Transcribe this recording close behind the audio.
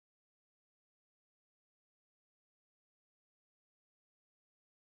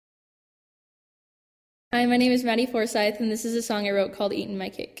Hi, my name is Maddy Forsyth, and this is a song I wrote called Eatin' My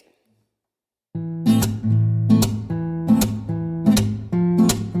Cake.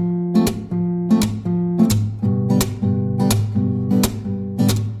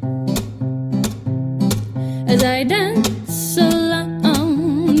 As I dance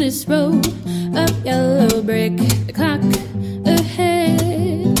along this road of yellow brick, the clock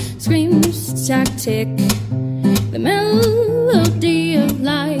ahead screams tactic. The melody of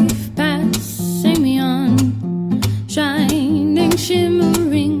life passing me on, shining,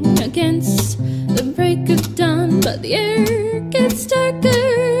 shimmering against the break of dawn. But the air gets darker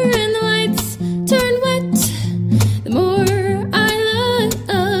and the lights turn wet. The more I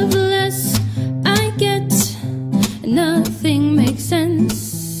love, the less I get, and nothing makes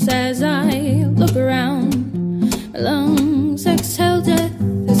sense as I look around. My lungs exhale death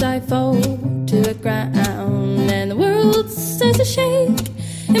as I fall to the ground, and the world starts to shake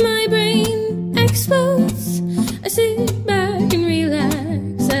and my brain explodes. I sit back and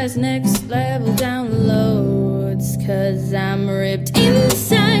relax as next level downloads, 'cause I'm ripped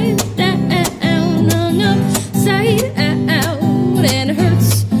inside down, upside out, and it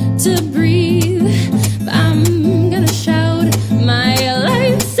hurts to breathe, but I'm gonna shout my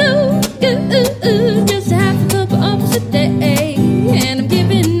life's so good, just have a couple hours a day, and I'm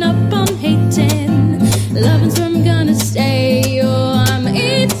giving up on hating. Loving's where I'm gonna stay. Oh, I'm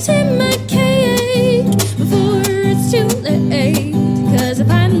eating my cake before it's too late, 'cause I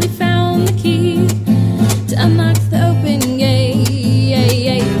finally found the key to unlock the open gate.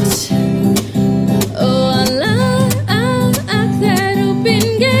 Oh, unlock that open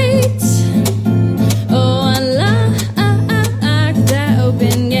gate. Oh, unlock that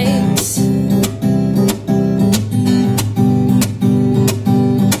open gate.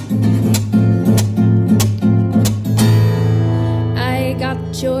 I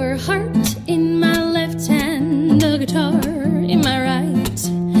got your heart in my left hand, a guitar in my right.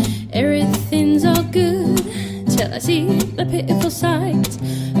 Everything's all good till I see the pitiful sight.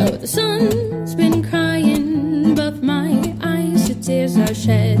 Oh, the sun's been crying above my eyes, the tears are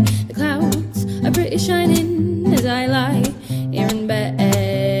shed. The clouds are pretty shining as I lie here in bed,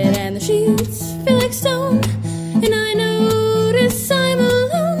 and the sheets feel like stone, and I notice I'm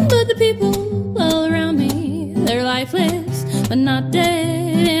alone. But the people all around me, they're lifeless but not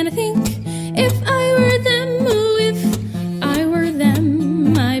dead, and I think if I were them, oh, if I were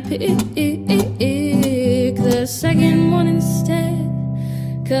them, I'd pick the second one instead,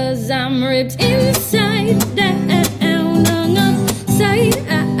 'cause I'm ripped inside down, upside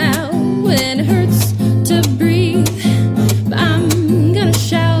out, and it hurts to breathe, but I'm gonna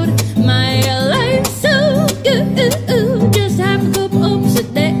shout my life's so good, just have a couple hopes a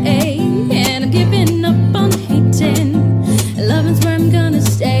day, and I'm giving up on hating. Loving's where I'm gonna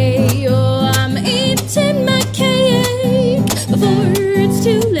stay. Oh, I'm eating my cake before it's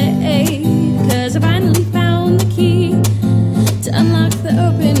too late, 'cause I finally found the key to unlock the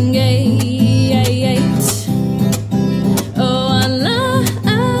open gate. Oh, unlock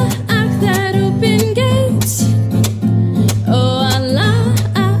that open gate. Oh, unlock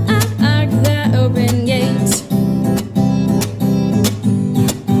that open gate.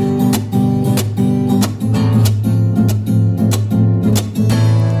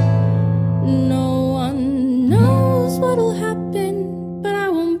 No one knows what'll happen, but I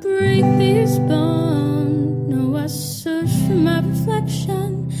won't break this bond. No, I searched for my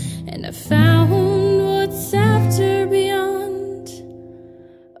reflection, and I found what's after beyond.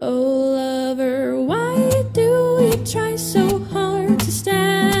 Oh, lover, why do we try so hard to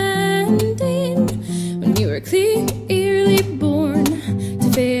stand in when you were clearly born to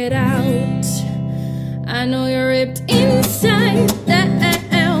fit out? I know you're ripped inside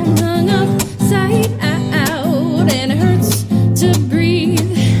down, hung upside out, and it hurts to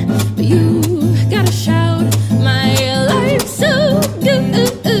breathe, but you gotta shout my life's so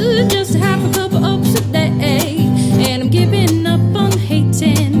good, just have a couple hopes a day, and I'm giving up on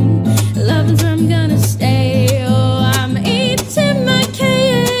hating. Loving's where I'm gonna stay. Oh, I'm eating my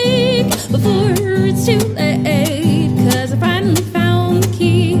cake before it's too late.